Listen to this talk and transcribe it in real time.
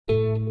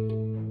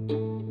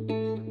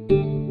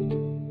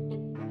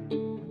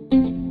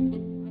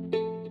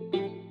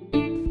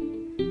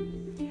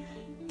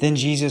Then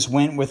Jesus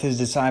went with his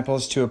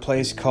disciples to a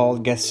place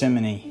called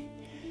Gethsemane.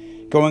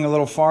 Going a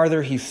little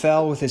farther, he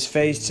fell with his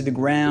face to the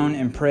ground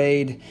and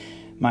prayed,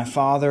 "My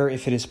Father,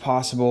 if it is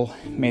possible,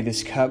 may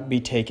this cup be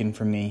taken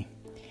from me.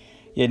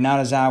 Yet not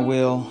as I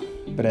will,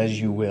 but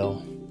as you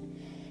will."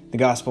 The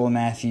Gospel of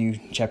Matthew,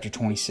 chapter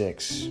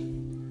 26.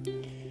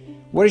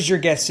 What is your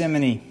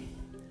Gethsemane?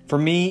 For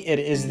me, it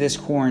is this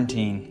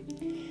quarantine.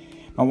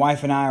 My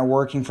wife and I are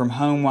working from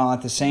home while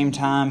at the same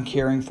time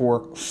caring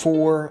for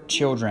 4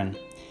 children.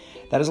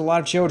 That is a lot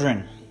of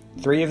children.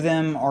 3 of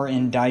them are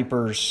in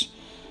diapers.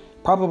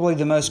 Probably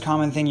the most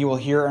common thing you will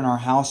hear in our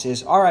house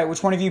is, "All right,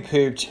 which one of you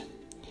pooped?"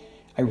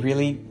 I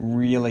really,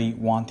 really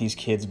want these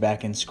kids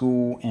back in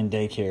school and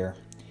daycare.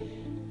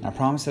 And I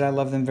promise that I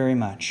love them very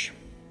much.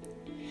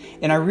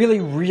 And I really,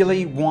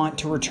 really want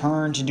to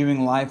return to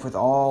doing life with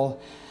all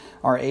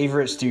our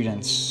Averett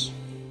students.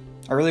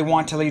 I really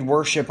want to lead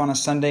worship on a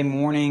Sunday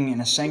morning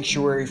in a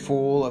sanctuary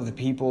full of the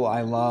people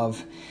I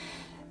love.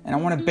 And I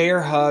want to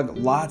bear hug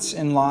lots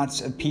and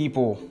lots of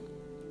people.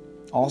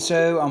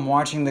 Also, I'm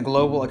watching the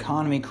global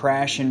economy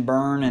crash and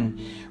burn and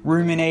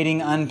ruminating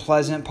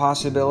unpleasant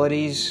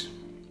possibilities.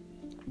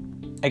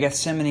 A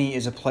Gethsemane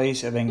is a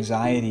place of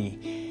anxiety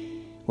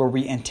where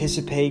we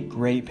anticipate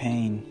great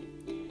pain.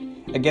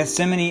 A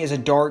Gethsemane is a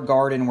dark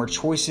garden where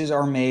choices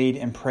are made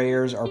and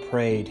prayers are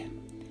prayed.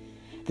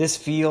 This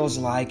feels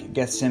like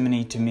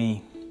Gethsemane to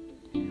me.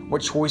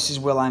 What choices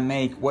will I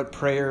make? What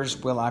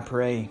prayers will I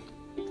pray?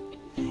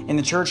 In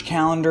the church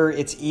calendar,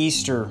 it's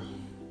Easter,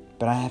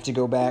 but I have to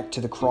go back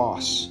to the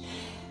cross.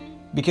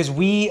 Because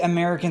we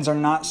Americans are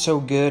not so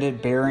good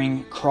at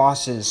bearing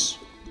crosses.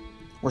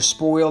 We're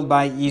spoiled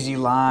by easy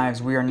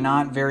lives. We are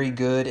not very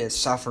good at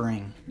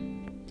suffering,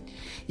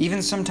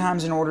 even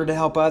sometimes in order to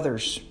help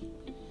others.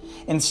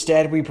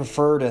 Instead, we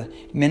prefer to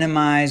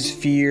minimize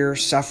fear,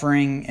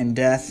 suffering, and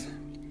death.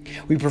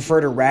 We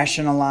prefer to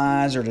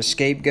rationalize or to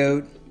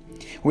scapegoat.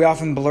 We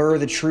often blur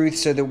the truth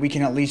so that we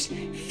can at least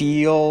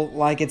feel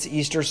like it's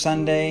Easter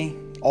Sunday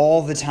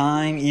all the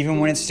time,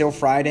 even when it's still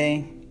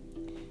Friday.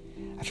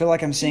 I feel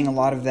like I'm seeing a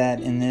lot of that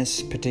in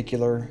this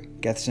particular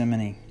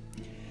Gethsemane.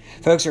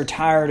 Folks are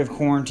tired of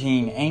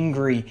quarantine,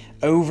 angry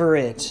over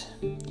it.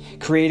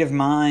 Creative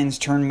minds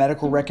turn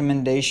medical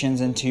recommendations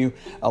into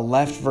a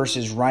left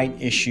versus right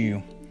issue.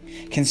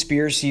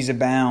 Conspiracies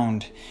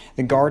abound.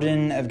 The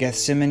Garden of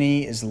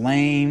Gethsemane is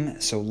lame,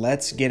 so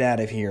let's get out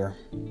of here.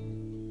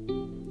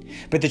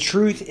 But the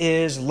truth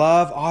is,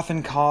 love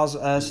often calls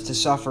us to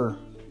suffer,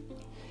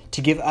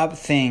 to give up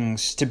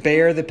things, to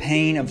bear the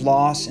pain of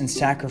loss and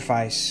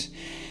sacrifice.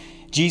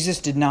 Jesus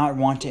did not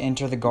want to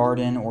enter the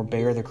garden or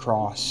bear the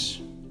cross,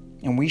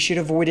 and we should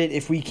avoid it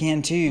if we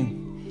can too.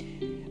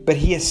 But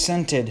he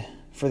assented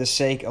for the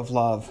sake of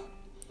love.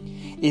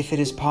 "If it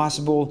is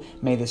possible,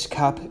 may this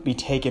cup be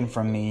taken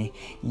from me,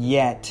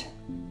 yet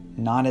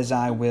not as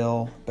I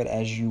will, but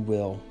as you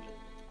will."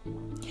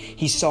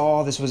 He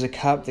saw this was a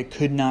cup that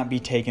could not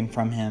be taken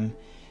from him,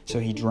 so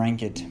he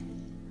drank it.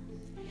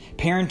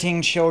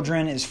 Parenting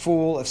children is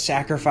full of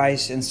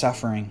sacrifice and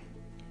suffering.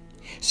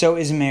 So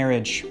is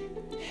marriage.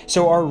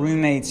 So are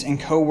roommates and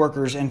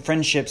co-workers and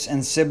friendships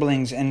and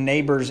siblings and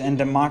neighbors and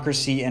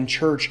democracy and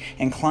church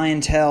and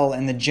clientele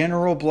and the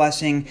general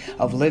blessing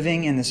of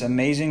living in this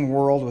amazing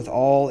world with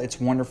all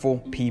its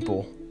wonderful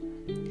people.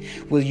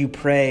 Will you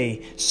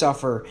pray,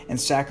 suffer,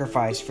 and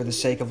sacrifice for the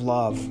sake of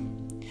love?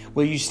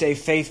 Will you stay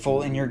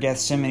faithful in your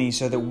Gethsemane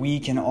so that we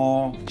can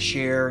all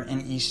share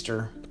in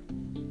Easter?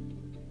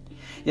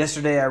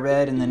 Yesterday I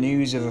read in the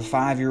news of a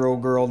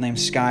 5-year-old girl named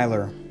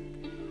Skylar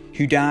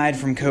who died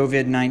from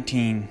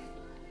COVID-19.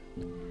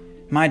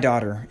 My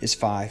daughter is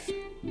 5.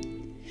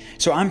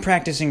 So I'm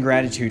practicing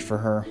gratitude for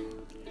her.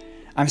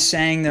 I'm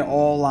saying that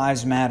all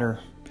lives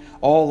matter.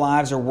 All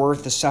lives are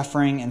worth the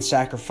suffering and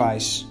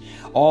sacrifice.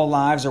 All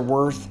lives are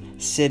worth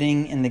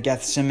sitting in the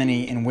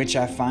Gethsemane in which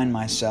I find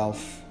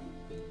myself.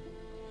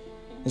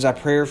 As I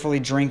prayerfully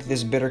drink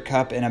this bitter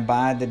cup and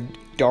abide the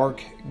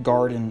dark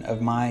garden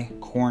of my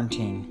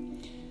quarantine,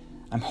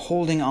 I'm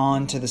holding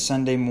on to the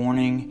Sunday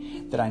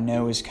morning that I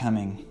know is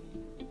coming.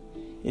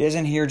 It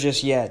isn't here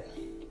just yet,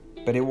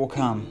 but it will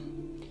come.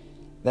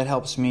 That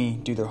helps me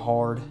do the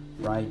hard,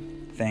 right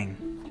thing.